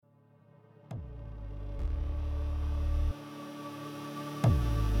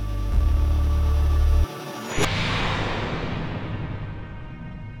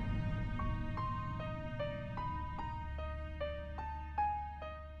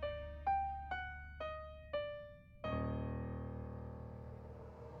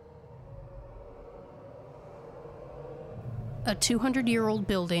A 200-year-old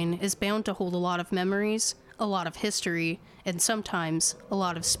building is bound to hold a lot of memories, a lot of history, and sometimes a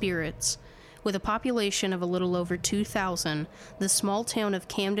lot of spirits. With a population of a little over 2,000, the small town of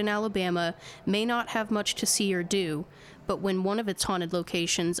Camden, Alabama may not have much to see or do, but when one of its haunted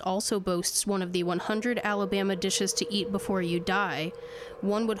locations also boasts one of the 100 Alabama dishes to eat before you die,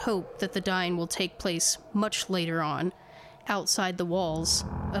 one would hope that the dying will take place much later on, outside the walls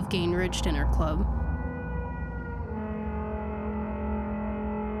of Gain Ridge Dinner Club.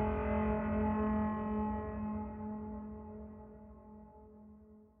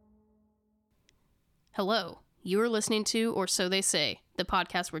 Hello, you are listening to Or So They Say, the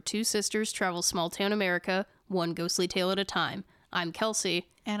podcast where two sisters travel small-town America, one ghostly tale at a time. I'm Kelsey.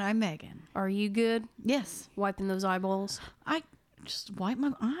 And I'm Megan. Are you good? Yes. Wiping those eyeballs? I just wipe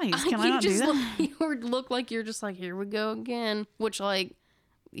my eyes. Can I not do that? You look like you're just like, here we go again. Which, like,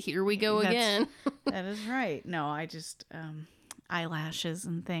 here we go again. That is right. No, I just, eyelashes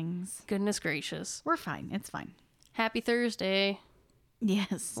and things. Goodness gracious. We're fine. It's fine. Happy Thursday.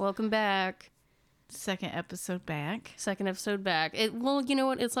 Yes. Welcome back. Second episode back. Second episode back. Well, you know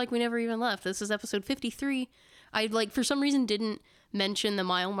what? It's like we never even left. This is episode 53. I, for some reason, didn't mention the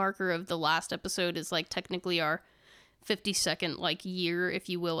mile marker of the last episode is, technically our 52nd, year, if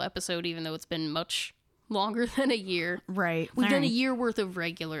you will, episode, even though it's been much longer than a year. Right. We've done a year worth of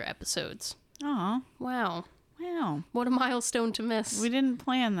regular episodes. Aw. Wow. Wow. What a milestone to miss. We didn't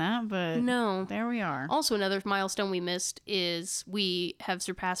plan that, but no. There we are. Also, another milestone we missed is we have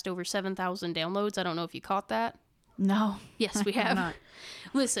surpassed over 7,000 downloads. I don't know if you caught that. No. Yes, we have. Not.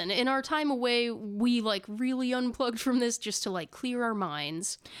 Listen, in our time away, we really unplugged from this just to clear our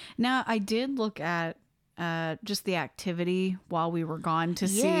minds. Now, I did look at just the activity while we were gone to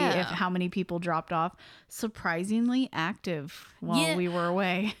see if how many people dropped off. Surprisingly active while we were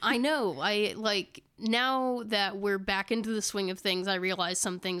away. I know. Now that we're back into the swing of things, I realize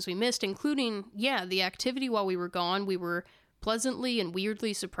some things we missed, including, the activity while we were gone. We were pleasantly and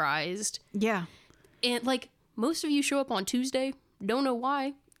weirdly surprised. Yeah. And, most of you show up on Tuesday. Don't know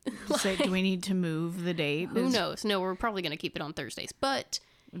why. So do we need to move the date? Who knows? No, we're probably going to keep it on Thursdays. But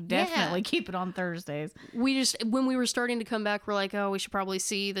definitely keep it on Thursdays. When we were starting to come back, we're like, oh, we should probably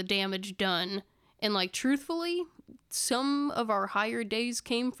see the damage done. And truthfully, some of our higher days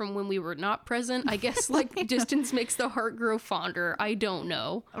came from when we were not present. I guess distance makes the heart grow fonder. I don't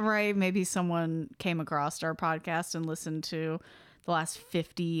know. Right. Maybe someone came across our podcast and listened to the last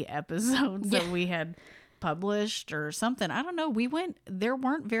 50 episodes that we had published or something. I don't know. There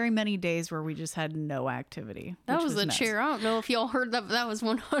weren't very many days where we just had no activity. That was the chair. I don't know if y'all heard that, but that was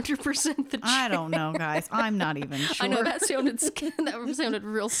 100% the chair. I don't know, guys. I'm not even sure. I know that sounded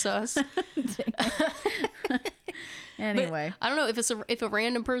real sus. Anyway, but I don't know if a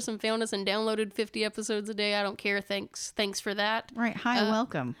random person found us and downloaded 50 episodes a day. I don't care. Thanks for that. Right. Hi,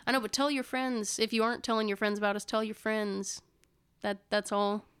 welcome. I know, but tell your friends. If you aren't telling your friends about us, tell your friends. That's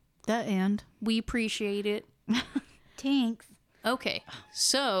all. That end. We appreciate it. Thanks. Okay,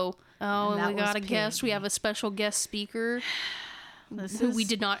 so we got a guest. We have a special guest speaker who we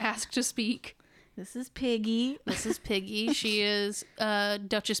did not ask to speak. This is Piggy. She is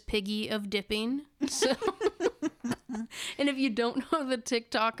Duchess Piggy of Dipping. So, and if you don't know the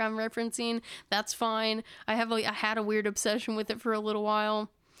TikTok I'm referencing, that's fine. I had a weird obsession with it for a little while,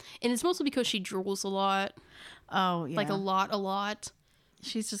 and it's mostly because she drools a lot. Oh, yeah. A lot.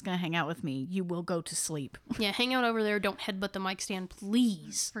 She's just going to hang out with me. You will go to sleep. Yeah, hang out over there. Don't headbutt the mic stand,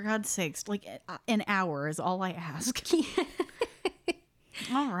 please. For God's sakes, an hour is all I ask.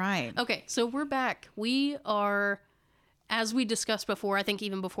 All right. Okay, so we're back. We are, as we discussed before, I think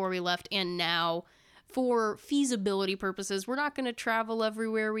even before we left and now, for feasibility purposes, we're not going to travel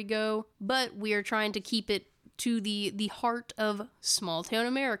everywhere we go, but we are trying to keep it to the heart of small town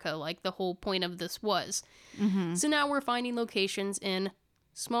America, like the whole point of this was. Mm-hmm. So now we're finding locations in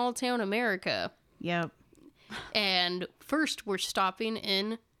small town America. Yep. And first we're stopping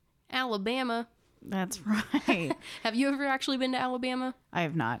in Alabama. That's right. Have you ever actually been to Alabama? I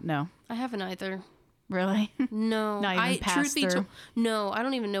have not, no. I haven't either. Really? No. Not even past through? No, I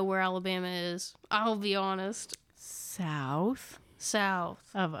don't even know where Alabama is. I'll be honest. South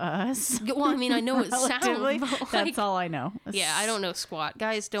of us. Well, I mean, I know it's south. That's all I know. Yeah, I don't know squat.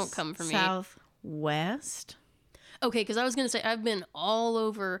 Guys, don't come for me. Southwest? Okay, because I was going to say, I've been all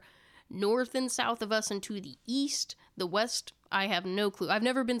over north and south of us and to the east, the west. I have no clue. I've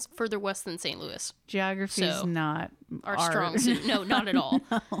never been further west than St. Louis. Geography is not our strong suit. No, not at all.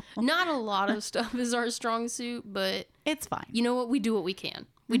 No. Not a lot of stuff is our strong suit, but it's fine. You know what? We do what we can.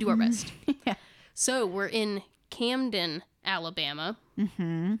 We do our best. Yeah. So we're in Camden, Alabama,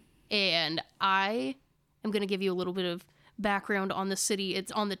 mm-hmm. and I am going to give you a little bit of background on the city.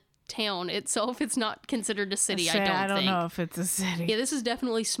 It's on the town itself. It's not considered a city, I don't think. know if it's a city. Yeah, this is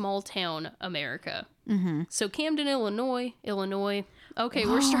definitely small town America. Mm-hmm. So Camden, Illinois. Okay,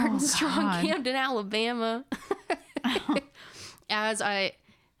 we're starting strong. God. Camden, Alabama. As I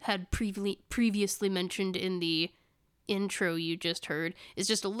had previously mentioned in the intro you just heard, is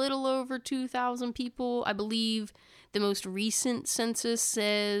just a little over 2,000 people. I believe the most recent census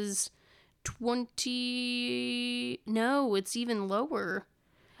says 20. No, it's even lower.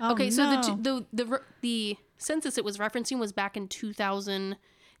 Oh, Okay, so no. the census it was referencing was back in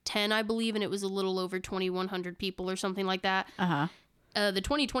 2010, I believe, and it was a little over 2,100 people or something like that. Uh-huh. The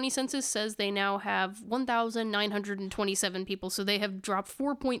 2020 census says they now have 1,927 people, so they have dropped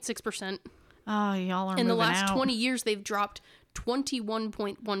 4.6%. Oh, y'all are In the moving last out. 20 years, they've dropped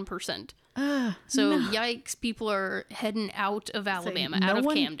 21.1%. So, yikes, people are heading out of Alabama, out of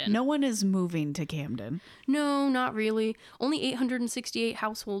Camden. No one is moving to Camden. No, not really. Only 868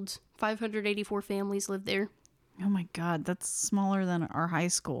 households, 584 families live there. Oh my God, that's smaller than our high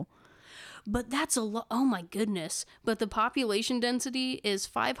school. But that's a lot. Oh my goodness. But the population density is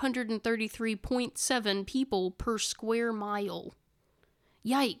 533.7 people per square mile.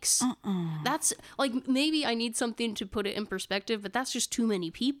 Yikes. That's like, maybe I need something to put it in perspective, but that's just too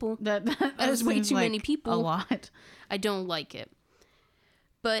many people. That is way seems too like many people. A lot. I don't like it.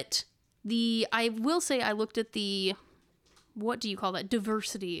 But I will say I looked at the, what do you call that?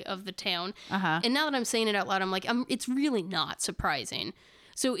 Diversity of the town. Uh-huh. And now that I'm saying it out loud, I'm like, it's really not surprising.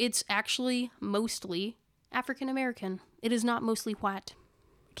 So it's actually mostly African American. It is not mostly white.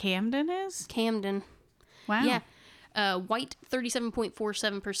 Camden is? Camden. Wow. Yeah. White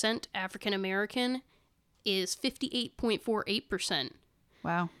 37.47%. African American is 58.48%.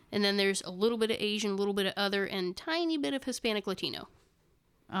 Wow. And then there's a little bit of Asian, a little bit of other, and tiny bit of Hispanic Latino.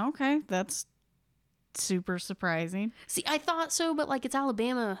 Okay, that's super surprising. See, I thought so, but like it's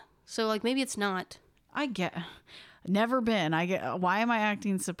Alabama, so like maybe it's not. I get, never been. Why am I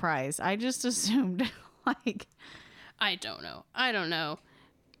acting surprised? I just assumed like, I don't know.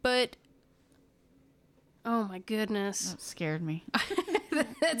 But oh my goodness. that scared me.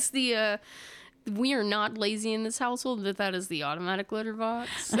 That's the we are not lazy in this household, but that is the automatic litter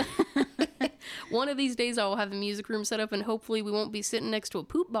box. One of these days I will have the music room set up and hopefully we won't be sitting next to a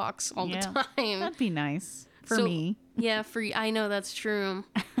poop box all the time. That'd be nice for me. Yeah, I know that's true.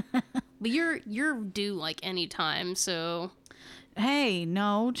 But you're due like any time, so Hey,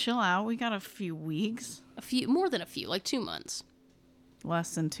 no, chill out. We got a few weeks. more than a few, like 2 months.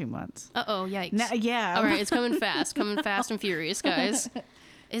 Less than 2 months. Uh-oh, yikes. Yeah. All right, it's coming fast and furious, guys.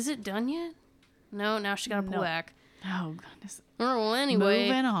 Is it done yet? No, now she got to pull back. Oh, goodness. Well, anyway.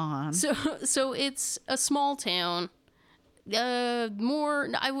 Moving on. So it's a small town. I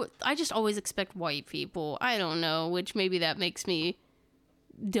just always expect white people. I don't know, which maybe that makes me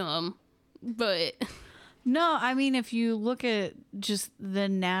dumb, but No, I mean, if you look at just the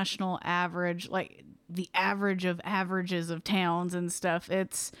national average, like the average of averages of towns and stuff,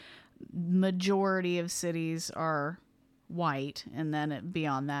 it's majority of cities are white, and then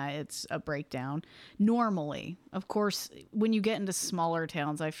beyond that it's a breakdown normally. Of course, when you get into smaller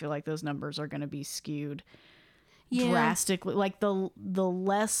towns, I feel like those numbers are going to be skewed drastically. Like the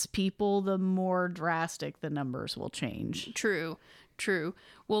less people, the more drastic the numbers will change. True.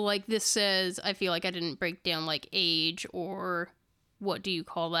 Well, like this says, I feel like I didn't break down like age or what do you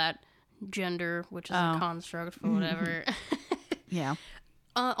call that? Gender, which is a construct for whatever. Yeah.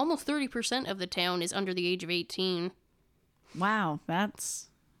 Almost 30% of the town is under the age of 18. Wow,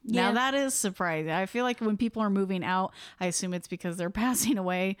 now that is surprising. I feel like when people are moving out, I assume it's because they're passing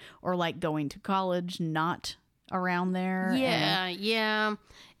away or like going to college, not around there. Yeah.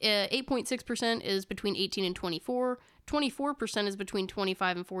 8.6% is between 18 and 24. 24% is between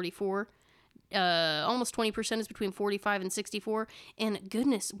 25 and 44. Almost 20% is between 45 and 64. And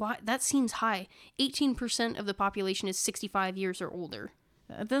goodness, why that seems high. 18% of the population is 65 years or older.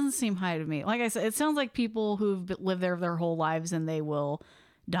 It doesn't seem high to me. Like I said, it sounds like people who've lived there their whole lives and they will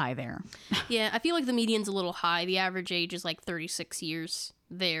die there. Yeah, I feel like the median's a little high. The average age is like 36 years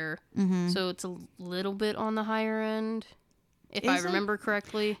there. Mm-hmm. So it's a little bit on the higher end, if I remember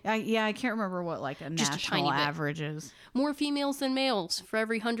correctly. I can't remember what like a Just national average is. More females than males. For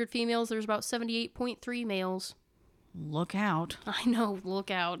every 100 females, there's about 78.3 males. Look out. I know, look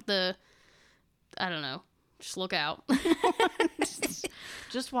out. I don't know. Just look out.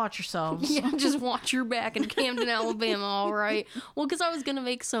 Just watch yourselves. Yeah, just watch your back in Camden, Alabama, all right? Well, because I was going to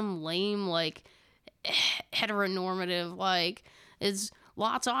make some lame, like, heteronormative, like, it's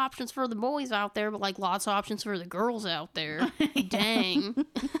lots of options for the boys out there, but, like, lots of options for the girls out there. Dang.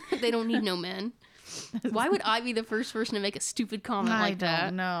 They don't need no men. Why would I be the first person to make a stupid comment like that? I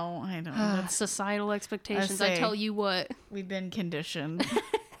don't know. That's societal expectations. I tell you what. We've been conditioned.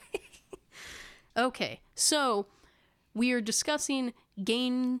 Okay, so we are discussing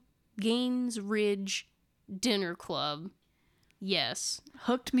Gaines Ridge Dinner Club. Yes.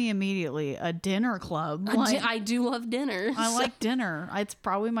 Hooked me immediately. A dinner club. I do love dinner. I like dinner. It's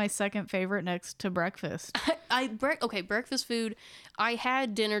probably my second favorite next to breakfast. Okay, breakfast food. I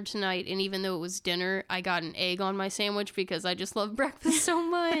had dinner tonight, and even though it was dinner, I got an egg on my sandwich because I just love breakfast so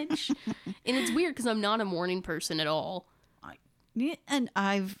much. And it's weird because I'm not a morning person at all. And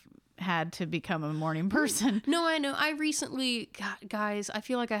I've had to become a morning person. No, I know. I recently, guys, I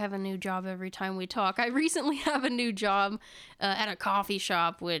feel like I have a new job every time we talk. I recently have a new job at a coffee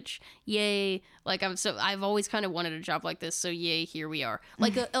shop, which, yay! Like I've always kind of wanted a job like this, so yay, here we are.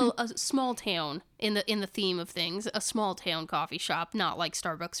 Like a small town in the theme of things, a small town coffee shop, not like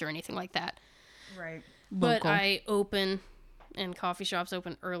Starbucks or anything like that. Right. But I open, and coffee shops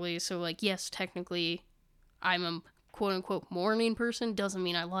open early, so like yes, technically, I'm a quote-unquote morning person. Doesn't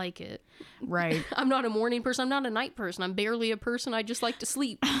mean I like it. Right. I'm not a morning person. I'm not a night person. I'm barely a person. I just like to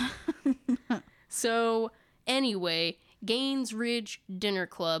sleep. So anyway, Gaines Ridge Dinner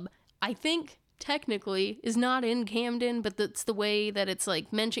Club, I think technically is not in Camden, but that's the way that it's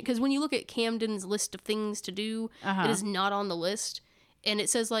like mentioned. Because when you look at Camden's list of things to do, it is not on the list. And it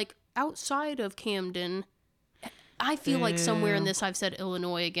says like outside of Camden. I feel like somewhere in this I've said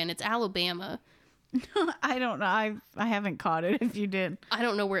Illinois again. It's Alabama. I don't know. I haven't caught it if you did. I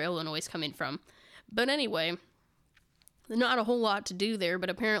don't know where Illinois is coming from. But anyway, not a whole lot to do there, but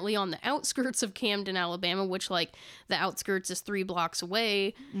apparently on the outskirts of Camden, Alabama, which like the outskirts is 3 blocks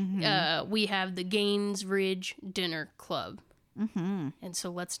away, we have the Gaines Ridge Dinner Club. Mm-hmm. And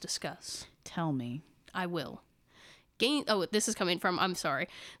so let's discuss. Tell me. I will. This is coming from, I'm sorry.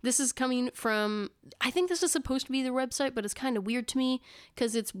 This is coming from, I think this is supposed to be their website, but it's kind of weird to me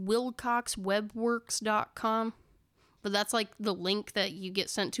because it's wilcoxwebworks.com. But that's like the link that you get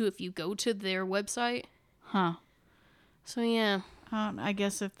sent to if you go to their website. Huh. So yeah. I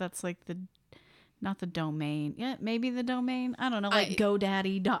guess if that's like not the domain. Yeah, maybe the domain. I don't know, like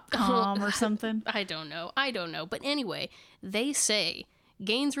GoDaddy.com or something. I don't know. But anyway, they say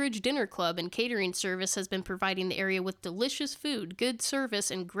Gaines Ridge Dinner Club and catering service has been providing the area with delicious food, good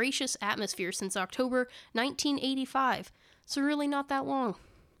service, and gracious atmosphere since October 1985. So really not that long.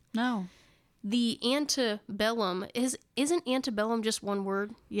 No. The antebellum isn't antebellum just one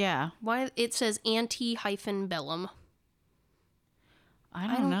word? Yeah. Why it says anti-bellum? I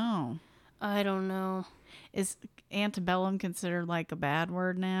don't know. I don't know. Is antebellum considered like a bad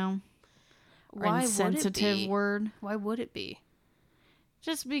word now? Or Why insensitive would it be? word? Why would it be?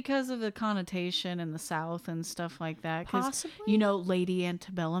 Just because of the connotation in the South and stuff like that. Possibly. You know, Lady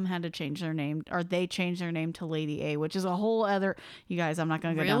Antebellum had to change their name, or they changed their name to Lady A, which is a whole other. You guys, I'm not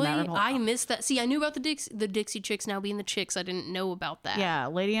going to go down that Really? hole. I missed that. See, I knew about the Dixie Chicks now being the Chicks. I didn't know about that. Yeah,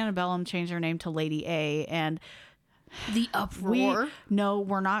 Lady Antebellum changed her name to Lady A, and the uproar.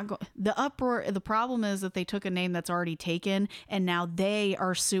 We're not going. The uproar. The problem is that they took a name that's already taken, and now they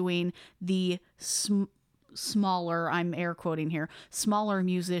are suing the smaller, I'm air quoting here, smaller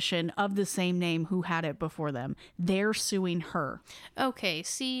musician of the same name who had it before them. They're suing her. Okay,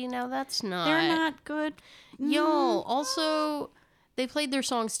 see, now that's not... They're not good. Y'all, also, they played their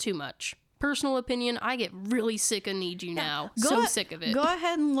songs too much. Personal opinion, I get really sick of Need You Now. Sick of it. Go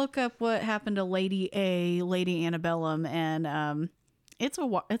ahead and look up what happened to Lady A, Lady Antebellum, and it's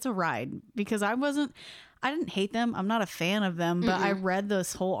a ride, because I didn't hate them. I'm not a fan of them, but I read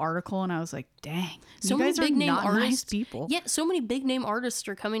this whole article and I was like, dang, so you guys many big are name not artists, nice people. Yeah, so many big name artists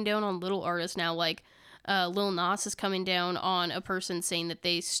are coming down on little artists now. Like Lil Nas is coming down on a person saying that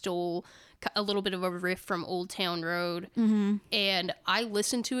they stole a little bit of a riff from Old Town Road. Mm-hmm. And I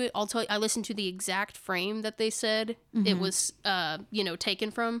listened to it. I'll tell you, I listened to the exact frame that they said it was,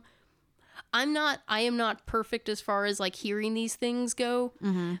 taken from. I am not perfect as far as like hearing these things go.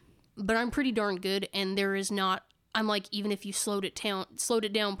 Mm-hmm. But I'm pretty darn good, and there is not... I'm like, even if you slowed it down,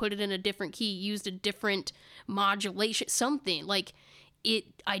 put it in a different key, used a different modulation, something, like,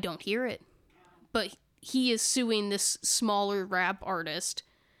 I don't hear it. But he is suing this smaller rap artist,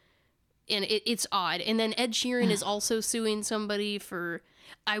 and it's odd. And then Ed Sheeran is also suing somebody for...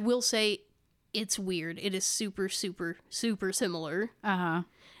 I will say, it's weird. It is super, super, super similar. Uh-huh.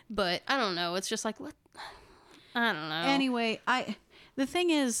 But, I don't know, it's just like, what... I don't know. Anyway, the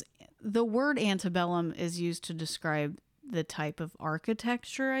thing is... The word antebellum is used to describe the type of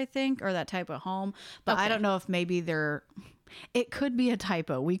architecture, I think, or that type of home. But I don't know if maybe they're... It could be a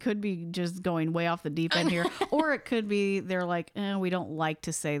typo. We could be just going way off the deep end here. Or it could be they're like, we don't like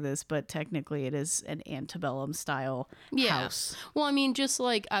to say this, but technically it is an antebellum style house. Well, I mean, just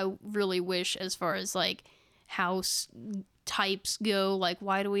like I really wish as far as like house types go, like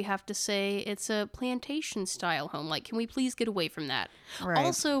why do we have to say it's a plantation style home? Like, can we please get away from that? Right.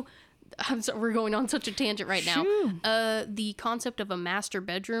 Also, I'm sorry, we're going on such a tangent right now. The concept of a master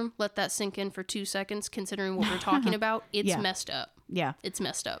bedroom, let that sink in for 2 seconds, considering what we're talking about. It's messed up. Yeah. It's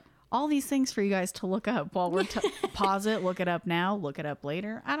messed up. All these things for you guys to look up while we're pause it, look it up now, look it up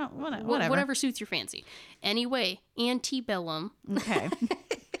later. I don't, whatever. Whatever suits your fancy. Anyway, antebellum. Okay.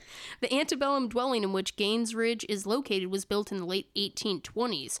 The antebellum dwelling in which Gaines Ridge is located was built in the late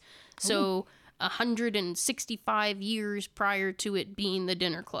 1820s. So 165 years prior to it being the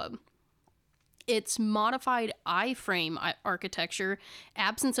dinner club. Its modified I-frame architecture,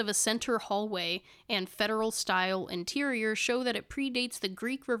 absence of a center hallway, and federal-style interior show that it predates the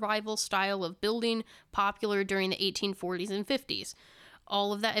Greek Revival style of building popular during the 1840s and 50s.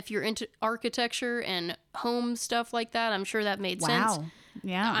 All of that, if you're into architecture and home stuff like that, I'm sure that made sense. Wow.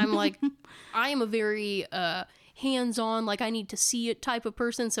 Yeah. I'm like, I am a very hands-on, like I need to see it type of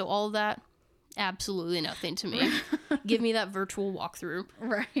person, so all of that, absolutely nothing to me. Give me that virtual walkthrough.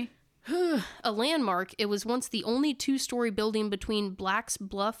 Right. A landmark, it was once the only two-story building between Black's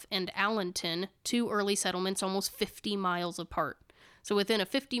Bluff and Allenton, two early settlements almost 50 miles apart. So within a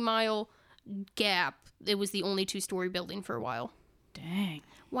 50-mile gap, it was the only two-story building for a while. Dang.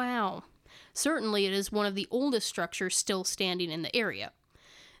 Wow. Certainly it is one of the oldest structures still standing in the area.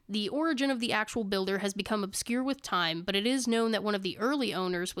 The origin of the actual builder has become obscure with time, but it is known that one of the early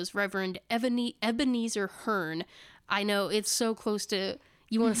owners was Reverend Ebenezer Hearn. I know, it's so close to...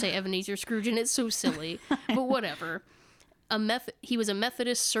 You want to say Ebenezer Scrooge, and it's so silly, but whatever. He was a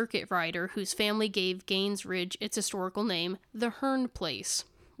Methodist circuit rider whose family gave Gaines Ridge its historical name, the Hearn Place,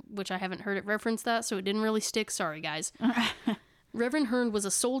 which I haven't heard it reference that, so it didn't really stick. Sorry, guys. Reverend Hearn was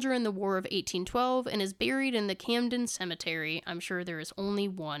a soldier in the War of 1812 and is buried in the Camden Cemetery. I'm sure there is only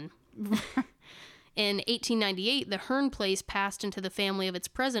one. In 1898, the Hearn Place passed into the family of its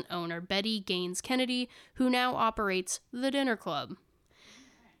present owner, Betty Gaines Kennedy, who now operates the Dinner Club.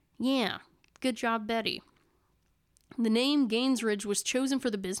 Yeah, good job, Betty. The name Gaines Ridge was chosen for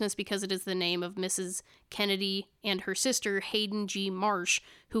the business because it is the name of Mrs. Kennedy and her sister, Hayden G. Marsh,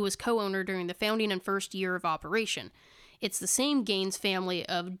 who was co-owner during the founding and first year of operation. It's the same Gaines family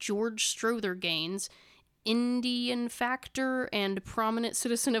of George Strother Gaines, Indian factor and prominent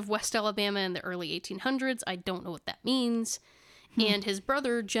citizen of West Alabama in the early 1800s. I don't know what that means. And his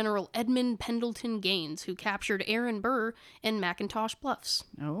brother, General Edmund Pendleton Gaines, who captured Aaron Burr in McIntosh Bluffs.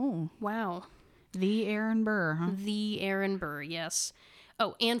 Oh. Wow. The Aaron Burr, huh? The Aaron Burr, yes.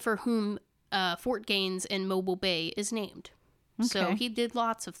 Oh, and for whom Fort Gaines in Mobile Bay is named. Okay. So he did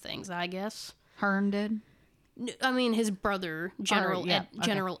lots of things, I guess. Hearn did? I mean, his brother, General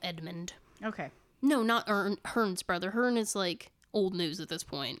General Edmund. Okay. No, not Hearn's brother. Hearn is like old news at this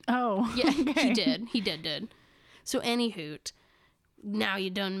point. Oh. Yeah, okay. He did. So anywho, now you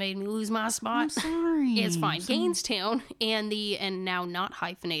done made me lose my spot. I'm sorry. It's fine. Gainestown and now not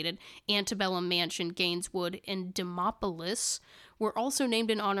hyphenated, Antebellum Mansion, Gaineswood, and Demopolis were also named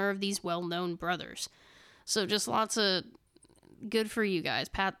in honor of these well-known brothers. So just lots of good for you guys.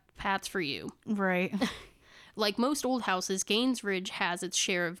 Pats for you. Right. Like most old houses, Gaines Ridge has its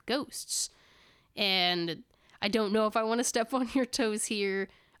share of ghosts. And I don't know if I want to step on your toes here.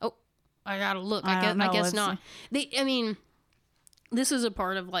 Oh, I gotta look. I guess not. This is a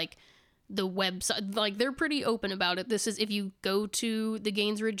part of, like, the website. Like, they're pretty open about it. This is, if you go to the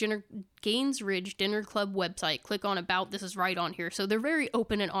Gaines Ridge Dinner Club website, click on About, this is right on here. So they're very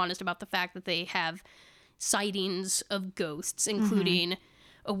open and honest about the fact that they have sightings of ghosts, including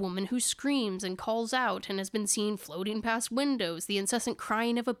a woman who screams and calls out and has been seen floating past windows, the incessant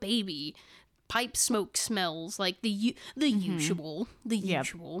crying of a baby, pipe smoke smells, like the usual.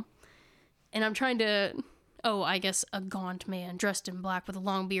 And I'm trying to... Oh, I guess a gaunt man dressed in black with a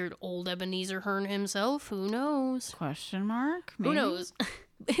long beard, old Ebenezer Hearn himself. Who knows? Question mark? Maybe? Who knows?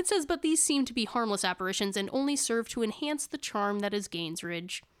 It says, but these seem to be harmless apparitions and only serve to enhance the charm that is Gaines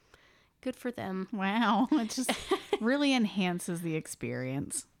Ridge. Good for them. Wow. It just really enhances the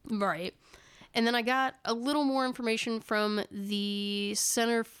experience. Right. And then I got a little more information from the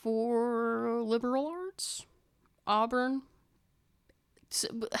Center for Liberal Arts, Auburn.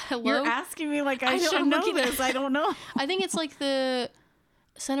 Hello? You're asking me like I should know this. I don't know. I think it's like the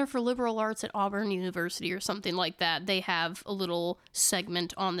Center for Liberal Arts at Auburn University or something like that. They have a little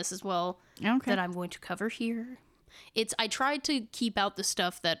segment on this as well that I'm going to cover here. I tried to keep out the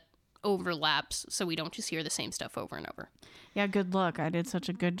stuff that overlaps so we don't just hear the same stuff over and over. Yeah, good luck. I did such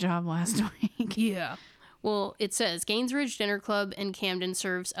a good job last week. Yeah. Well, it says Gainsridge Dinner Club in Camden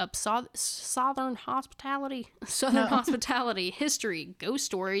serves up Southern hospitality, history, ghost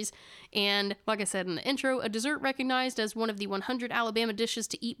stories, and, like I said in the intro, a dessert recognized as one of the 100 Alabama dishes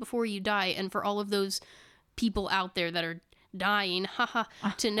to eat before you die. And for all of those people out there that are dying,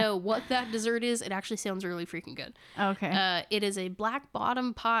 to know what that dessert is, it actually sounds really freaking good. Okay. It is a black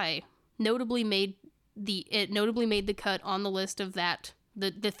bottom pie, notably made the cut on the list of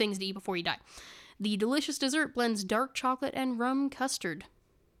the things to eat before you die. The delicious dessert blends dark chocolate and rum custard.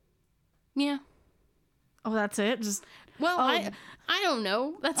 Yeah. Oh, that's it? I don't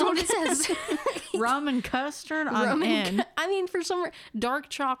know. That's all it says. Rum and custard? I'm in. I mean, for some dark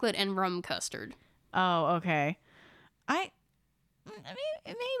chocolate and rum custard. Oh, okay. I mean,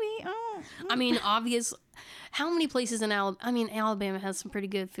 maybe. Oh. I mean, obvious. How many places in Alabama has some pretty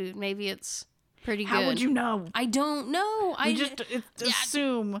good food. Maybe it's pretty good. How would you know? I don't know. I just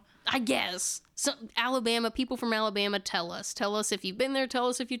assume. I guess. So people from Alabama, tell us if you've been there, tell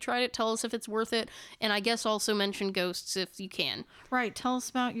us if you tried it, tell us if it's worth it, and I guess also mention ghosts if you can. Right, tell us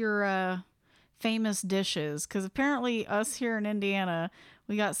about your famous dishes, because apparently us here in Indiana,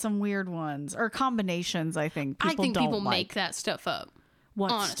 we got some weird ones, or combinations, I think. People make that stuff up.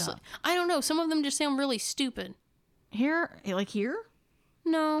 What honestly stuff? I don't know, some of them just sound really stupid. Here?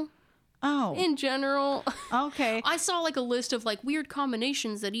 No. Oh. In general. Okay. I saw like a list of like weird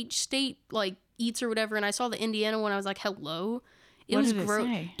combinations that each state like eats or whatever, and I saw the Indiana one. I was like, hello. What did it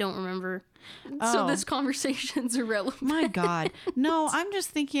say? Don't remember. Oh. So this conversation's irrelevant. My God. No, I'm just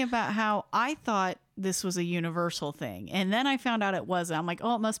thinking about how I thought this was a universal thing. And then I found out it wasn't. I'm like,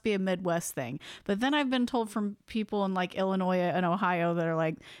 oh, it must be a Midwest thing. But then I've been told from people in like Illinois and Ohio that are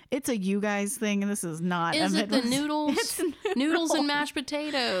like, it's a you guys thing. And this is not Is a it Midwest. the noodles? It's noodles and mashed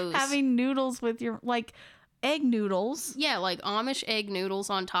potatoes. Having noodles with your, like, egg noodles. Yeah, like Amish egg noodles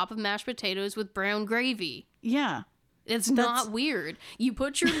on top of mashed potatoes with brown gravy. Yeah. It's not weird. You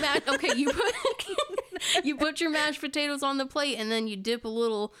put your you put your mashed potatoes on the plate, and then you dip a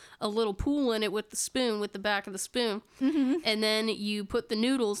little pool in it with the back of the spoon, and then you put the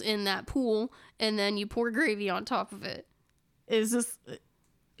noodles in that pool, and then you pour gravy on top of it. Is this?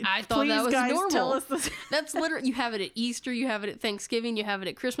 I thought that was guys, normal. tell us this. That's literally, you have it at Easter, you have it at Thanksgiving, you have it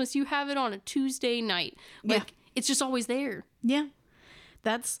at Christmas, you have it on a Tuesday night. Like, it's just always there. Yeah,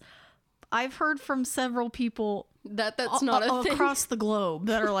 I've heard from several people that's not a thing across the globe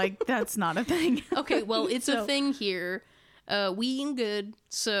that are like, that's not a thing. Okay, well, it's a thing here. We eating good,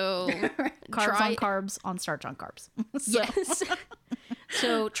 so carbs on carbs on starch on carbs. Yes.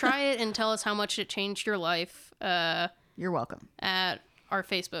 So try it and tell us how much it changed your life. You're welcome. At our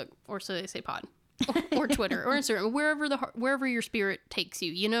Facebook, or So They Say Pod, or Twitter, or Instagram, wherever your spirit takes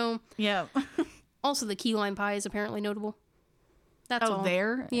you. You know. Yeah. Also, the key lime pie is apparently notable. That's all.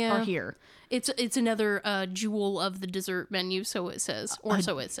 There? Yeah. Or here? It's another jewel of the dessert menu, so it says. Or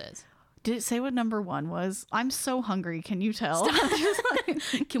so it says. Did it say what number 1 was? I'm so hungry. Can you tell?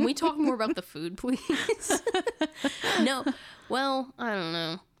 Can we talk more about the food, please? No. Well, I don't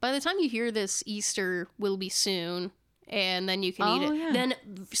know. By the time you hear this, Easter will be soon. And then you can eat it. Yeah. Then,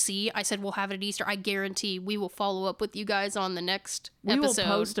 see, I said we'll have it at Easter. I guarantee we will follow up with you guys on the next episode. We will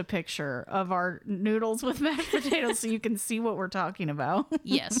post a picture of our noodles with mashed potatoes so you can see what we're talking about.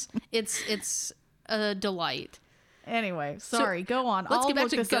 Yes. It's a delight. Anyway, sorry, go on. Let's I'll get back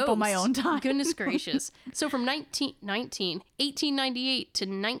look to this ghosts. up on my own time. Goodness gracious. So from 1898 to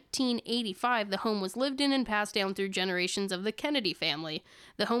 1985, the home was lived in and passed down through generations of the Kennedy family.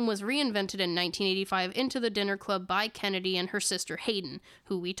 The home was reinvented in 1985 into the dinner club by Kennedy and her sister Hayden,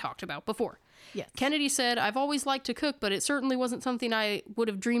 who we talked about before. Yes. Kennedy said, "I've always liked to cook, but it certainly wasn't something I would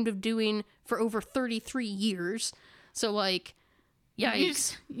have dreamed of doing for over 33 years. So, like,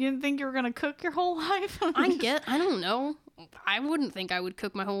 yikes." You didn't think you were going to cook your whole life? I don't know. I wouldn't think I would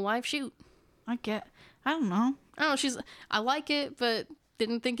cook my whole life. Shoot. I don't know. Oh, I like it, but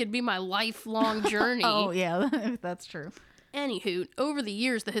didn't think it'd be my lifelong journey. Oh, yeah, that's true. Anywho, over the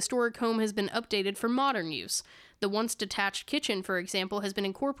years, the historic home has been updated for modern use. The once detached kitchen, for example, has been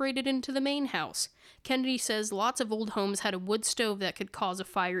incorporated into the main house. Kennedy says lots of old homes had a wood stove that could cause a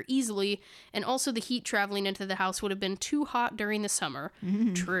fire easily, and also the heat traveling into the house would have been too hot during the summer.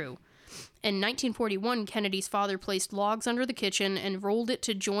 True. In 1941, Kennedy's father placed logs under the kitchen and rolled it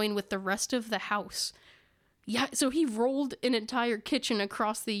to join with the rest of the house. Yeah, so he rolled an entire kitchen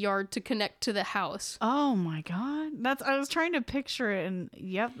across the yard to connect to the house. Oh my God. I was trying to picture it, and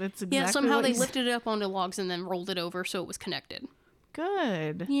yep, it's exactly somehow what they you lifted it up onto logs and then rolled it over so it was connected.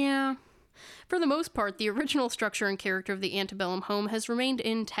 Good. Yeah. For the most part, the original structure and character of the antebellum home has remained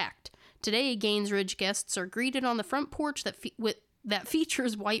intact. Today, Gainsridge guests are greeted on the front porch that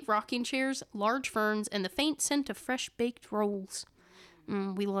features white rocking chairs, large ferns, and the faint scent of fresh-baked rolls.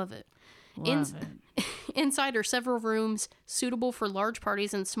 We love it. Love it. Inside are several rooms suitable for large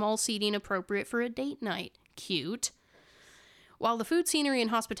parties and small seating appropriate for a date night. Cute. While the food, scenery, and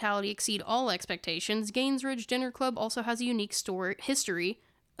hospitality exceed all expectations, Gainsridge Dinner Club also has a unique history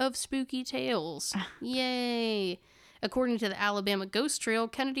of spooky tales. Yay! According to the Alabama Ghost Trail,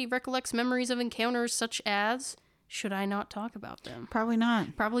 Kennedy recollects memories of encounters such as... Should I not talk about them? Probably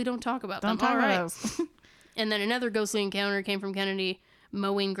not. Probably don't talk about them. Don't talk All about right. those. And then another ghostly encounter came from Kennedy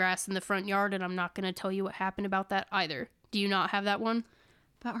mowing grass in the front yard, and I'm not going to tell you what happened about that either. Do you not have that one?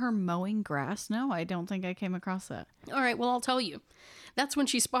 About her mowing grass? No, I don't think I came across that. All right, well, I'll tell you. That's when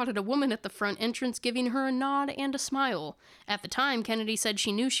she spotted a woman at the front entrance giving her a nod and a smile. At the time, Kennedy said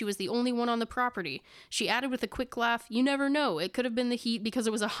she knew she was the only one on the property. She added with a quick laugh, "You never know. It could have been the heat because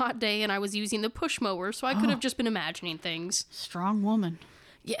it was a hot day and I was using the push mower, so I could have just been imagining things." Strong woman.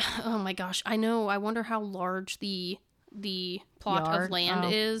 Yeah, oh my gosh, I know. I wonder how large the plot Yard? of land Oh.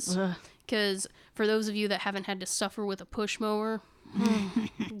 is. Ugh. Because for those of you that haven't had to suffer with a push mower,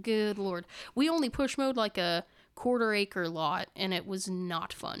 good lord. We only push mowed like a quarter-acre lot, and it was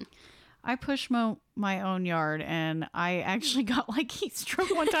not fun. I push mow my own yard, and I actually got like heat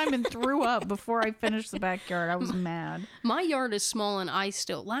stroke one time and threw up before I finished the backyard. I was mad. My yard is small, and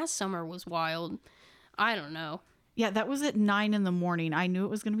last summer was wild. I don't know. Yeah, that was at 9 a.m. I knew it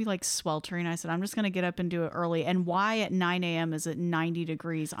was going to be like sweltering. I said, I'm just going to get up and do it early. And why at 9 a.m. is it 90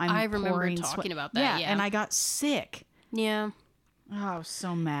 degrees? I remember pouring talking about that, yeah. And I got sick. Yeah. Oh, I was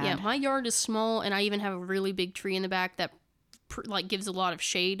so mad. Yeah, my yard is small, and I even have a really big tree in the back that gives a lot of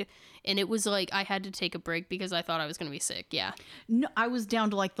shade. And it was like I had to take a break because I thought I was going to be sick. Yeah. No, I was down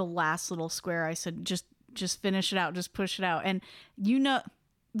to like the last little square. I said, just finish it out. Just push it out. And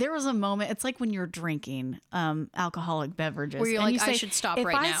there was a moment, it's like when you're drinking alcoholic beverages. Where you're and like, you I should stop if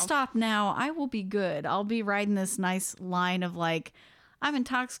right I now. stop now, I will be good. I'll be riding this nice line of like, I'm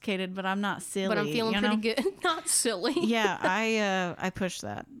intoxicated, but I'm not silly. But I'm feeling pretty good. Not silly. Yeah, I pushed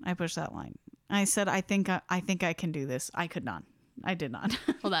that. I pushed that line. I said, I think I can do this. I could not. I did not.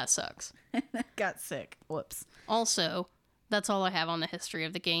 Well, that sucks. Got sick. Whoops. Also, that's all I have on the history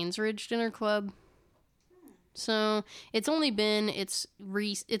of the Gainsridge Dinner Club. So it's only been its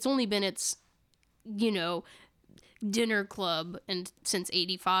dinner club and since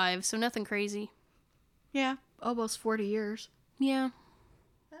 '85, so nothing crazy. Yeah, almost 40 years. Yeah,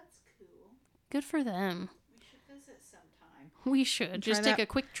 That's cool. good for them. We should visit sometime. We should just take that. a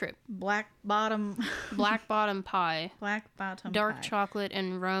quick trip. Black bottom Black bottom pie, dark pie. chocolate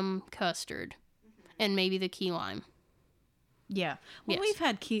and rum custard, and maybe the key lime. Yeah. Well, Yes. we've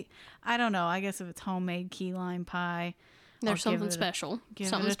had I don't know. I guess if it's homemade key lime pie, There's I'll give something it a- special. give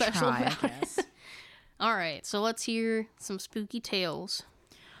Something it a special try, I about it. guess. All right, so let's hear some spooky tales.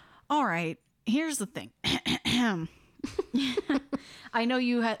 All right. Here's the thing. I know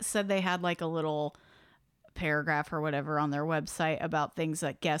you said they had like a little paragraph or whatever on their website about things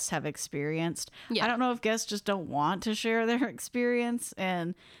that guests have experienced. Yeah. I don't know if guests just don't want to share their experience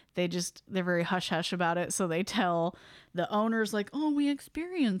and they're very hush hush about it. So they tell the owners like, oh, we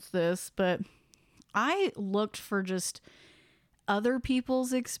experienced this. But I looked for just other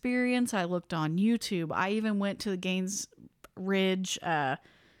people's experience. I looked on YouTube. I even went to the Gainsridge,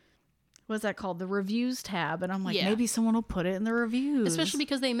 what's that called? The reviews tab. And I'm like, Yeah. maybe someone will put it in the reviews. Especially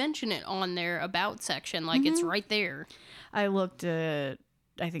because they mention it on their about section, like it's right there. I looked at,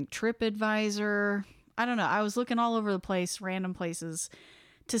 I think, TripAdvisor. I don't know. I was looking all over the place, random places,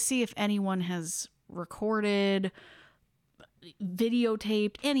 to see if anyone has recorded,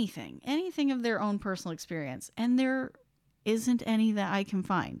 videotaped, anything of their own personal experience. And there isn't any that I can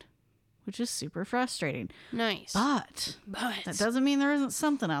find, which is super frustrating. Nice. But But that doesn't mean there isn't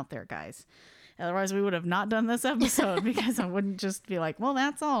something out there, guys. Otherwise, we would have not done this episode because I wouldn't just be like, well,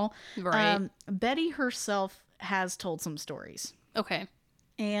 that's all. Right. Betty herself has told some stories. okay.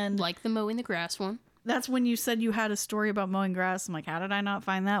 And Like the mowing the grass one. that's when you said you had a story about mowing grass. I'm like, how did I not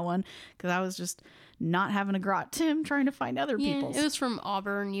find that one? Because I was just not having a grot Tim trying to find other Yeah, people's. it was from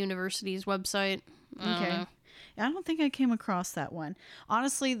Auburn University's website. I don't Okay. know. I don't think I came across that one.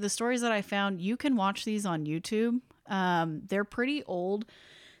 Honestly, the stories that I found, you can watch these on YouTube. They're pretty old.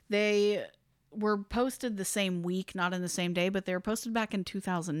 They were posted the same week, not in the same day, but they were posted back in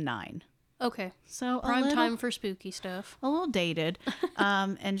 2009. Okay. So Prime time for spooky stuff. a little dated.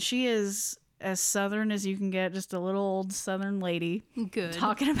 And she is as Southern as you can get, just a little old Southern lady Good.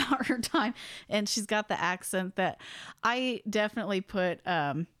 talking about her time. And she's got the accent that I definitely put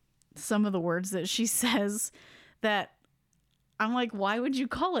some of the words that she says that I'm like, why would you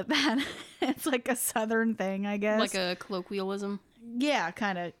call it that? It's like a Southern thing, I guess. Like a colloquialism. Yeah,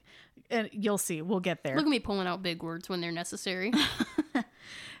 kind of. And you'll see. We'll get there. Look at me pulling out big words when they're necessary.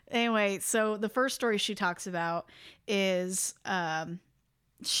 Anyway, so the first story she talks about is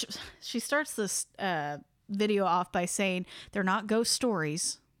she starts this video off by saying they're not ghost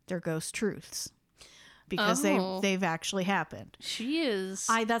stories, they're ghost truths. Because they've actually happened. She is.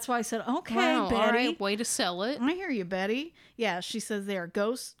 That's why I said, okay, wow, Betty. All right, way to sell it. I hear you, Betty. Yeah, she says they are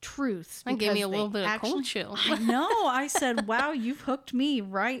ghost truths. That gave me a little bit of cold chill. I know. I said, wow, you've hooked me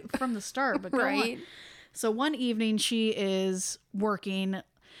right from the start. But right. So one evening she is working.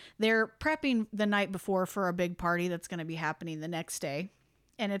 They're prepping the night before for a big party that's going to be happening the next day.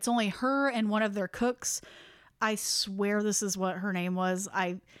 And it's only her and one of their cooks. I swear this is what her name was.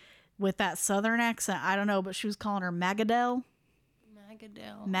 With that Southern accent, I don't know, but she was calling her Magadale.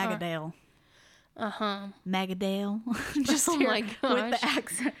 Magadale. Magadale. Just oh my gosh. With the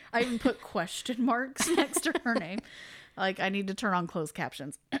accent. I even put question marks next to her name. Like, I need to turn on closed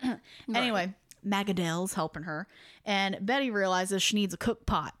captions. Anyway, Magadale's helping her. And Betty realizes she needs a cook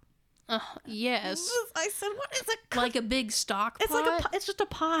pot. Yes. I said, what is a cook? Like a big stock pot? It's like it's just a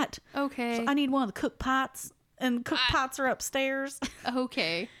pot. Okay. So I need one of the cook pots. And cook pots are upstairs.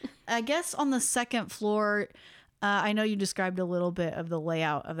 Okay. I guess on the second floor, I know you described a little bit of the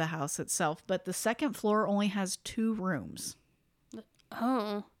layout of the house itself, but the second floor only has 2 rooms.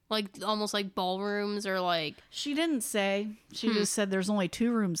 Oh, like almost like ballrooms or like... She didn't say. She just said there's only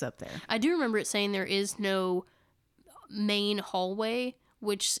 2 rooms up there. I do remember it saying there is no main hallway,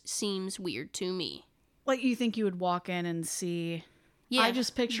 which seems weird to me. Like you think you would walk in and see... Yeah, I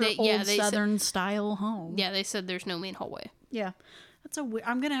just picture old Southern style home. Yeah, they said there's no main hallway. Yeah. That's I'm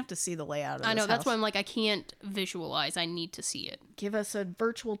going to have to see the layout of this I know, house. that's why I'm like, I can't visualize. I need to see it. Give us a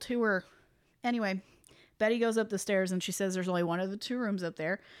virtual tour. Anyway, Betty goes up the stairs and she says there's only one of the 2 rooms up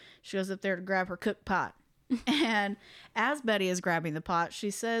there. She goes up there to grab her cook pot. And as Betty is grabbing the pot,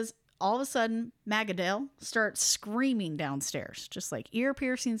 she says, all of a sudden, Magadale starts screaming downstairs. Just like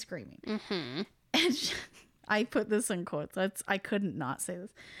ear-piercing screaming. Mm-hmm. And I put this in quotes. I couldn't not say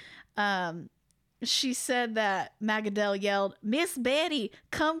this. She said that Magadale yelled, "Miss Betty,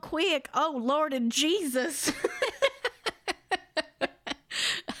 come quick. Oh, Lord and Jesus."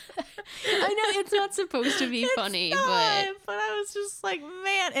 I know it's not supposed to be funny, but I was just like,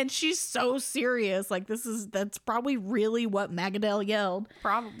 man, and she's so serious. Like that's probably really what Magadale yelled.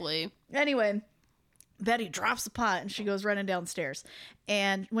 Probably. Anyway, Betty drops the pot and she goes running downstairs.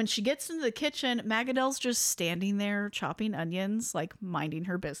 And when she gets into the kitchen, Magadale's just standing there chopping onions, like minding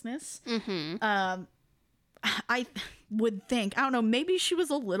her business. Mm-hmm. I would think, I don't know, maybe she was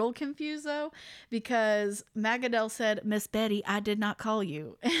a little confused though, because Magadale said, "Miss Betty, I did not call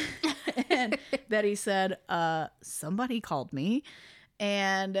you." And Betty said, somebody called me.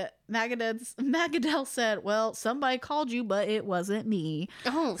 And Magadale said, "Well, somebody called you, but it wasn't me."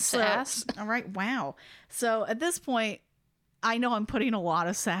 Oh, sass. All right. Wow. So at this point, I know I'm putting a lot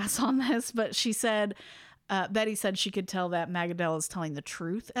of sass on this, but she said, Betty said she could tell that Magadale is telling the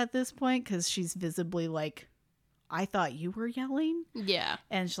truth at this point because she's visibly like, "I thought you were yelling." Yeah.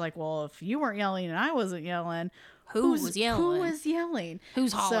 And she's like, "Well, if you weren't yelling and I wasn't yelling, who was yelling? Who was yelling?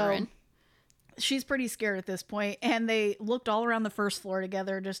 Who's hollering?" So, she's pretty scared at this point, and they looked all around the first floor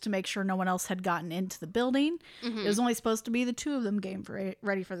together just to make sure no one else had gotten into the building. Mm-hmm. It was only supposed to be the 2 of them getting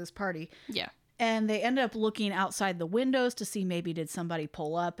ready for this party. Yeah. And they ended up looking outside the windows to see maybe did somebody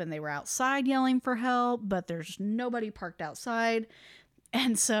pull up and they were outside yelling for help, but there's nobody parked outside.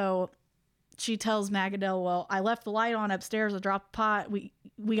 And so she tells Magadale, "Well, I left the light on upstairs. I dropped the pot. We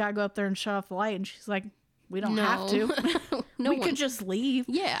got to go up there and shut off the light." And she's like, "We don't have to. We could just leave."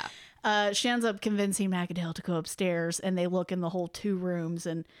 Yeah. She ends up convincing Magadale to go upstairs, and they look in the whole 2 rooms,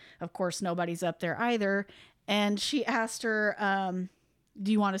 and of course nobody's up there either. And she asked her,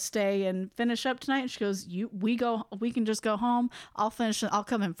 "Do you want to stay and finish up tonight?" And she goes, we can just go home. I'll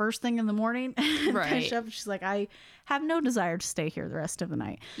come in first thing in the morning and finish up." She's like, "I have no desire to stay here the rest of the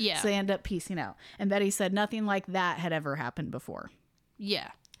night." Yeah. So they end up piecing out. And Betty said nothing like that had ever happened before.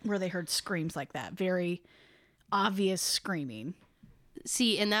 Yeah. Where they heard screams like that. Very obvious screaming.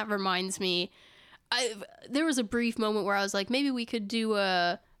 See, and that reminds me, there was a brief moment where I was like, maybe we could do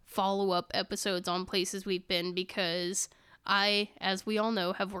a follow-up episodes on places we've been, because I, as we all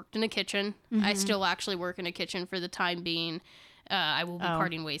know, have worked in a kitchen. Mm-hmm. I still actually work in a kitchen for the time being. I will be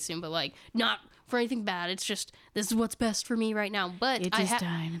parting ways soon, but like, not for anything bad. It's just, this is what's best for me right now. But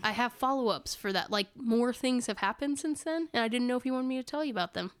I have follow-ups for that. Like, more things have happened since then, and I didn't know if you wanted me to tell you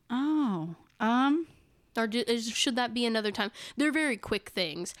about them. Oh, Or should that be another time? They're very quick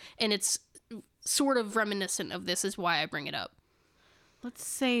things, and it's sort of reminiscent of this is why I bring it up. Let's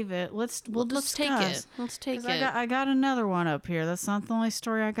save it. We'll discuss. take it. Let's take it. I got another one up here. That's not the only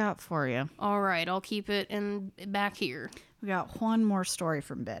story I got for you. All right, I'll keep it back here. We got one more story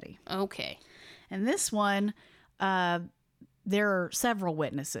from Betty. Okay. And this one, there are several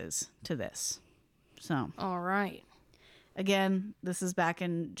witnesses to this. So, all right. Again, this is back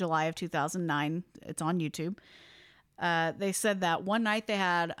in July of 2009. It's on YouTube. They said that one night they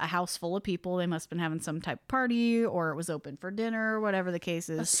had a house full of people. They must have been having some type of party, or it was open for dinner, whatever the case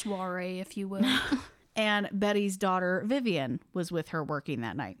is. A soiree, if you will. And Betty's daughter, Vivian, was with her working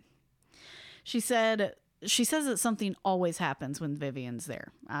that night. She says that something always happens when Vivian's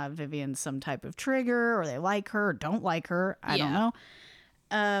there. Vivian's some type of trigger, or they like her, or don't like her. I don't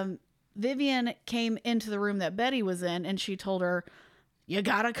know. Vivian came into the room that Betty was in, and she told her, "You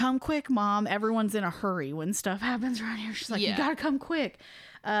gotta come quick, Mom. Everyone's in a hurry when stuff happens around here." She's like, "You gotta come quick."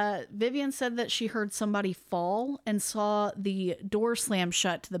 Vivian said that she heard somebody fall and saw the door slam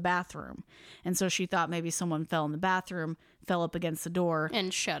shut to the bathroom. And so she thought maybe someone fell in the bathroom, fell up against the door.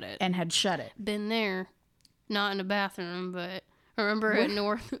 And shut it. And had shut it. Been there. Not in a bathroom, but I remember at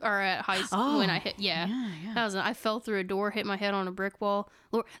North or at high school when I hit. I fell through a door, hit my head on a brick wall.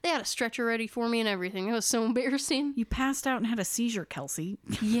 Lord, they had a stretcher ready for me and everything. It was so embarrassing. You passed out and had a seizure, Kelsey.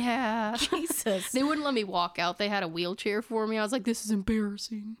 Yeah. Jesus. They wouldn't let me walk out. They had a wheelchair for me. I was like, this is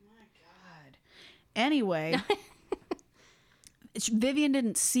embarrassing. Oh my God. Anyway, Vivian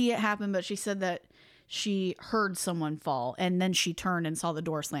didn't see it happen, but she said that she heard someone fall, and then she turned and saw the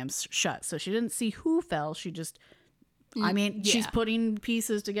door slam shut. So she didn't see who fell. She just, she's putting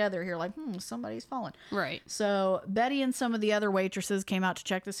pieces together here like, somebody's fallen. Right. So Betty and some of the other waitresses came out to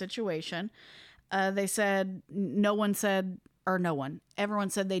check the situation. They said everyone said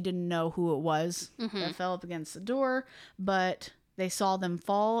they didn't know who it was that fell up against the door, but they saw them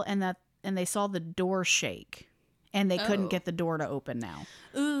fall and they saw the door shake. And they couldn't get the door to open now.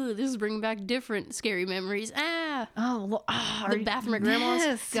 Ooh, this is bringing back different scary memories. The bathroom at Grandma's.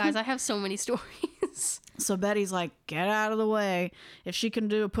 Yes. Guys, I have so many stories. So Betty's like, get out of the way. If she can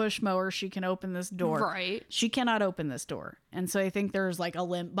do a push mower, she can open this door. Right. She cannot open this door. And so I think there's like a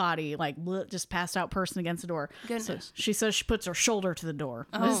limp body, like just passed out person against the door. Goodness. So she says she puts her shoulder to the door.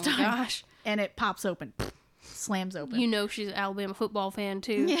 Oh, gosh. And it pops open. Slams open. You know she's an Alabama football fan,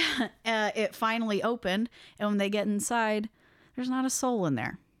 too. Yeah. It finally opened. And when they get inside, there's not a soul in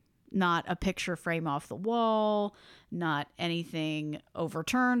there. Not a picture frame off the wall. Not anything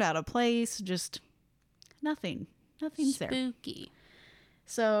overturned, out of place. Just nothing. Nothing's there. Spooky.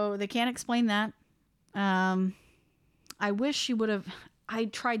 So they can't explain that. I wish she would have. I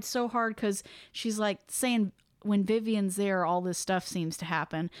tried so hard because she's like saying when Vivian's there, all this stuff seems to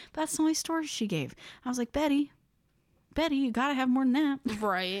happen. But that's the only story she gave. I was like, Betty, you gotta have more than that.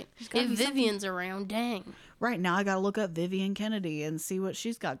 Right. If Vivian's around, dang. Right now, I gotta look up Vivian Kennedy and see what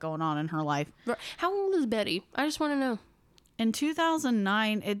she's got going on in her life. How old is Betty? I just want to know. In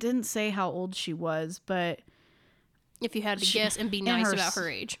 2009, it didn't say how old she was, but if you had to guess and be nice about her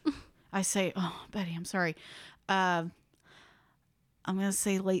age. I say, oh, Betty, I'm sorry. I'm going to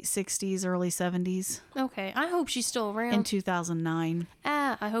say late 60s, early 70s. Okay. I hope she's still around. In 2009.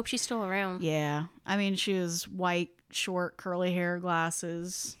 I hope she's still around. Yeah. I mean, she was white, short, curly hair,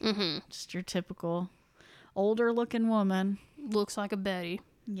 glasses. Mm-hmm. Just your typical older looking woman. Looks like a Betty.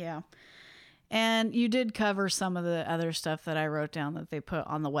 Yeah. And you did cover some of the other stuff that I wrote down that they put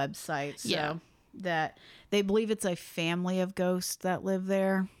on the website. So that they believe it's a family of ghosts that live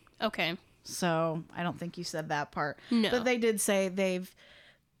there. Okay. So I don't think you said that part. No. But they did say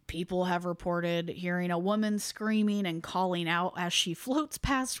people have reported hearing a woman screaming and calling out as she floats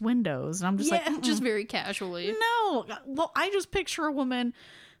past windows. And I'm just like, just very casually. No. Well, I just picture a woman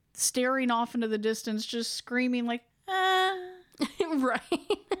staring off into the distance, just screaming like, right.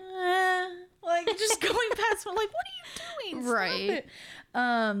 Like just going past, like, what are you doing? Stop right.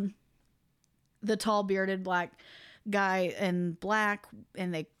 It. The tall bearded black guy in black,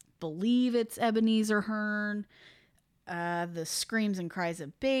 and they believe it's Ebenezer Hearn. The screams and cries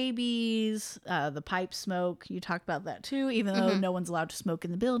of babies, the pipe smoke. You talked about that too, even though no one's allowed to smoke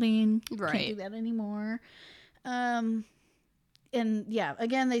in the building. Right. Can't do that anymore. And yeah,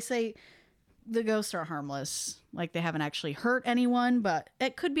 again, they say the ghosts are harmless. Like they haven't actually hurt anyone, but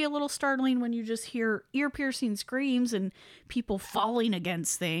it could be a little startling when you just hear ear-piercing screams and people falling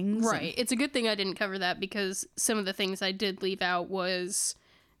against things. Right. It's a good thing I didn't cover that because some of the things I did leave out was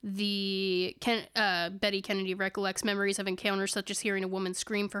the Betty Kennedy recollects memories of encounters such as hearing a woman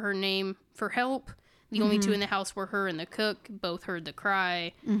scream for her name for help. The only two in the house were her and the cook. Both heard the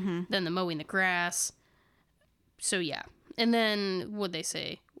cry, then the mowing the grass. So yeah. And then what'd they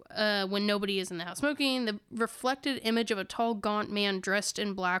say? When nobody is in the house smoking, the reflected image of a tall, gaunt man dressed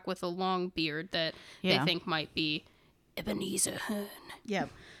in black with a long beard that they think might be Ebenezer Hearn. Yeah.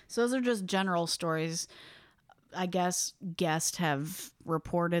 So those are just general stories. I guess guests have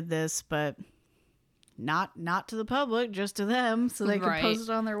reported this, but not to the public, just to them, so they can post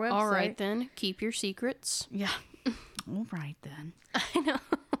it on their website. All right, then. Keep your secrets. Yeah. All right, then. I know.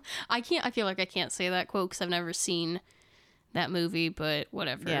 I feel like I can't say that quote because I've never seen that movie, but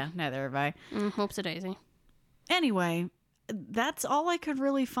whatever. Yeah, neither have I. Whoops-a-daisy. Anyway, that's all I could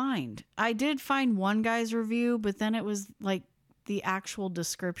really find. I did find one guy's review, but then it was like the actual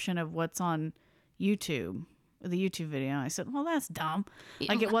description of what's on YouTube, the YouTube video. I said, well, that's dumb.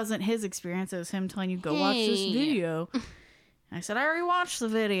 Like, it wasn't his experience. It was him telling you, go watch this video. I said, I already watched the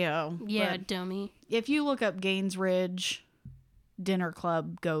video. Yeah, dummy. If you look up Gaines Ridge Dinner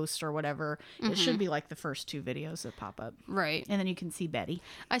Club Ghost or whatever, it should be like the first 2 videos that pop up. Right. And then you can see Betty.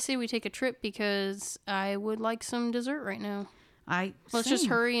 I say we take a trip because I would like some dessert right now. Let's just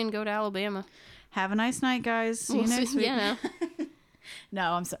Same. hurry and go to Alabama. Have a nice night, guys. See you next week. Yeah.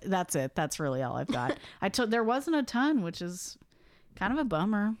 No, that's it. That's really all I've got. There wasn't a ton, which is kind of a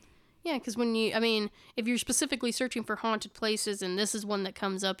bummer. Yeah, because if you're specifically searching for haunted places and this is one that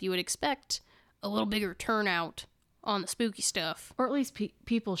comes up, you would expect a little bigger turnout on the spooky stuff. Or at least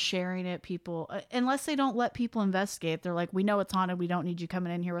people sharing it, unless they don't let people investigate. They're like, we know it's haunted. We don't need you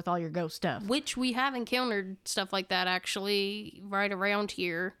coming in here with all your ghost stuff. Which we have encountered stuff like that, actually, right around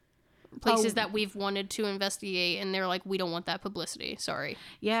here. Places that we've wanted to investigate, and they're like, we don't want that publicity. Sorry.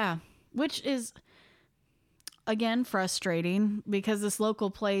 Yeah, which is, again, frustrating because this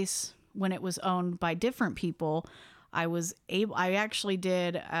local place, when it was owned by different people, I actually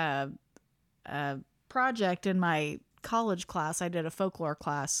did a project in my college class. I did a folklore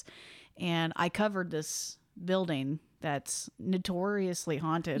class, and I covered this building that's notoriously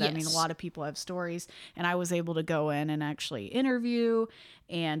haunted. Yes. I mean, a lot of people have stories, and I was able to go in and actually interview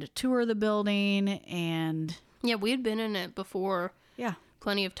and tour the building. And yeah, we had been in it before. Yeah.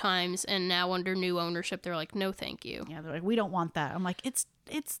 Plenty of times, and now under new ownership, they're like, no, thank you. Yeah, they're like, we don't want that. I'm like, it's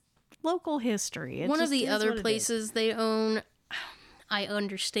local history. One of the other places they own, I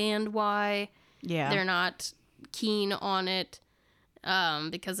understand why they're not keen on it,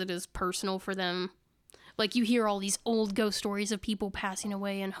 because it is personal for them. Like, you hear all these old ghost stories of people passing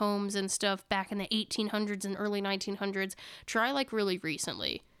away in homes and stuff back in the 1800s and early 1900s. Try, like, really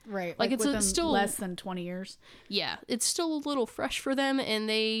recently. Right. Like it's still less than 20 years. Yeah. It's still a little fresh for them, and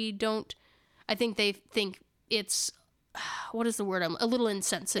they think it's, what is the word? A little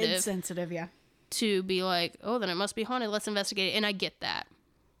insensitive. Insensitive, yeah. To be like, oh, then it must be haunted. Let's investigate it. And I get that.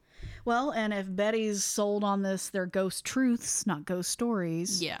 Well, and if Betty's sold on this, they're ghost truths, not ghost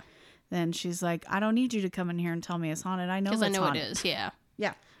stories. Yeah. Then she's like, I don't need you to come in here and tell me it's haunted. I know it's haunted. Because I know it is, yeah.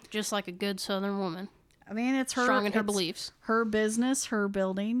 Yeah. Just like a good Southern woman. I mean, it's her. Strong in her beliefs. Her business, her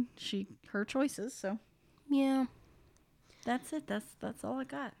building, her choices, so. Yeah. That's it. That's all I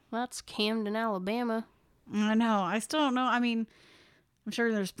got. That's Camden, Alabama. I know. I still don't know. I mean, I'm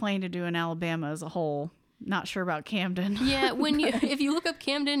sure there's plenty to do in Alabama as a whole. Not sure about Camden. Yeah, if you look up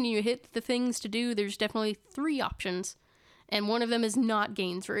Camden and you hit the things to do, there's definitely 3 options. And one of them is not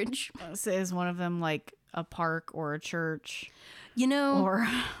Gaines Ridge. Is one of them like a park or a church? You know, or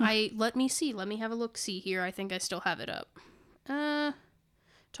let me see. Let me have a look-see here. I think I still have it up.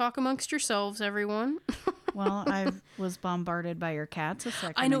 Talk amongst yourselves, everyone. Well, I was bombarded by your cats a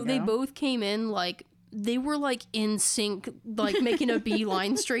second ago. I know, they both came in like, they were like in sync, like making a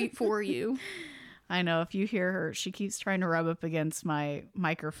beeline straight for you. I know, if you hear her, she keeps trying to rub up against my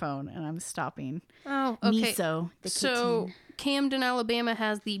microphone, and I'm stopping. Oh, okay. Miso, so Camden, Alabama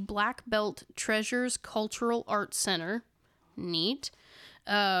has the Black Belt Treasures Cultural Arts Center. Neat.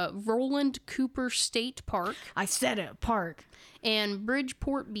 Roland Cooper State Park. I said it, park. And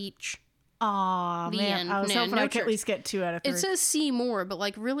Bridgeport Beach. Aw, man. I was hoping I could at least get 2 out of 3. It says see more, but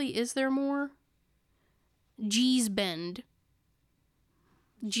like, really, is there more? Gee's Bend.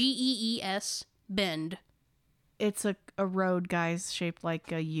 Gees Bend. It's a road, guys, shaped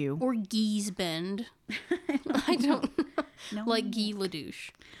like a U. Or Gee's Bend. I don't know. Like Guy Ledouche.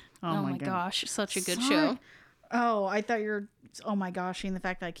 Oh my gosh, such a good show. Oh, I thought you were, oh my gosh, and the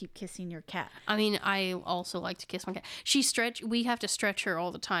fact that I keep kissing your cat. I mean, I also like to kiss my cat. We have to stretch her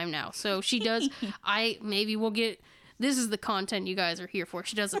all the time now. So she does, maybe we'll get, this is the content you guys are here for.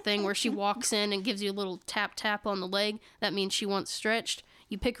 She does a thing where she walks in and gives you a little tap on the leg. That means she wants stretched.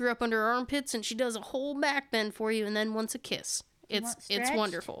 You pick her up under her armpits and she does a whole back bend for you and then wants a kiss. It's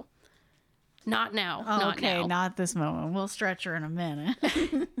wonderful. Not now. Oh, not at this moment. We'll stretch her in a minute.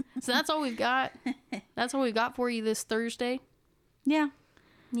 So that's all we've got. That's what we got for you this Thursday. Yeah.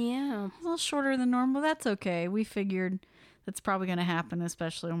 Yeah. A little shorter than normal. That's okay. We figured that's probably going to happen,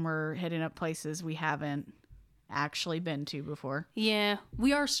 especially when we're hitting up places we haven't actually been to before. Yeah.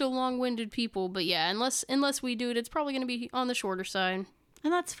 We are still long-winded people, but yeah, unless we do it, it's probably going to be on the shorter side.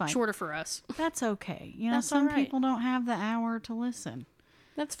 And that's fine. Shorter for us. That's okay. You know, That's some all right. people don't have the hour to listen.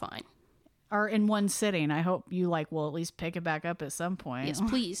 That's fine. Or in one sitting. I hope you will at least pick it back up at some point. Yes,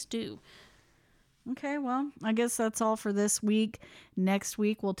 please do. Okay, well, I guess that's all for this week. Next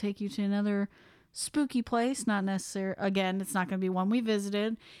week, we'll take you to another spooky place. Not necessarily, again, it's not going to be one we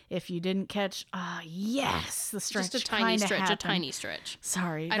visited. If you didn't catch, yes, the stretch. Just a tiny kinda stretch, happened. a tiny stretch.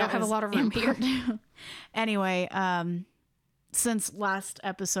 Sorry. I don't that have a was lot of room here. Anyway, since last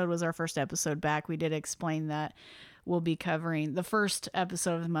episode was our first episode back, we did explain that we'll be covering the first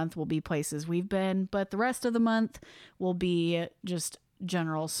episode of the month will be places we've been, but the rest of the month will be just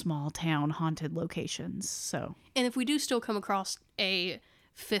general small town haunted locations. So, And if we do still come across a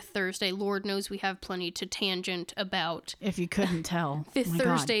Fifth Thursday, Lord knows we have plenty to tangent about. if you couldn't tell, Fifth my God.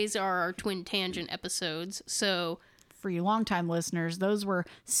 Thursdays are our twin tangent episodes, so For you longtime listeners, those were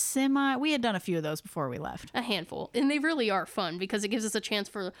we had done a few of those before we left. a handful. And they really are fun because it gives us a chance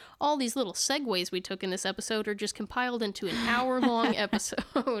for all these little segues we took in this episode are just compiled into an hour-long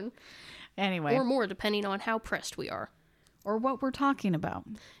episode. Anyway, Or more, depending on how pressed we are. or what we're talking about.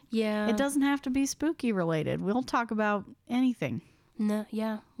 Yeah. It doesn't have to be spooky related. We'll talk about anything. No,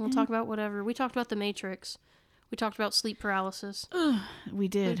 yeah. We'll talk about whatever. We talked about The Matrix. We talked about sleep paralysis. We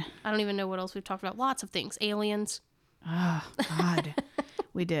did. I don't even know what else we've talked about. Lots of things. Aliens. Oh, God.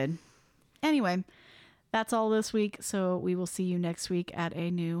 We did. Anyway, that's all this week. So we will see you next week at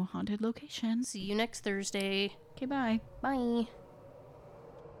a new haunted location. See you next Thursday. Okay, bye. Bye.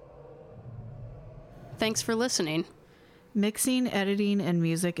 Thanks for listening. Mixing, editing, and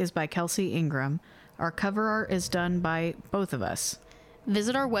music is by Kelsey Ingram. Our cover art is done by both of us.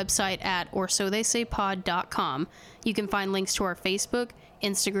 Visit our website at orsotheysaypod.com. You can find links to our Facebook,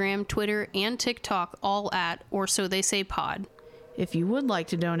 Instagram, Twitter, and TikTok all at orsotheysaypod. If you would like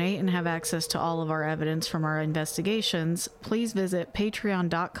to donate and have access to all of our evidence from our investigations, please visit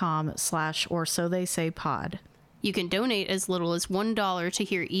patreon.com/orsotheysaypod. You can donate as little as $1 to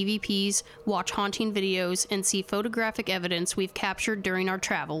hear EVPs, watch haunting videos, and see photographic evidence we've captured during our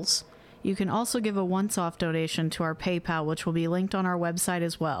travels. You can also give a once-off donation to our PayPal, which will be linked on our website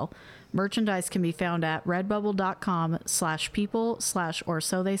as well. Merchandise can be found at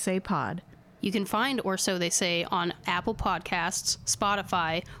redbubble.com/people/orsotheysaypod. You can find Or So They Say on Apple Podcasts,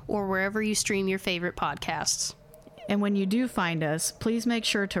 Spotify, or wherever you stream your favorite podcasts. And when you do find us, please make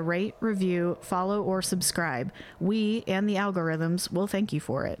sure to rate, review, follow, or subscribe. We and the algorithms will thank you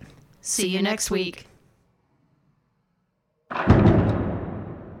for it. See you next week.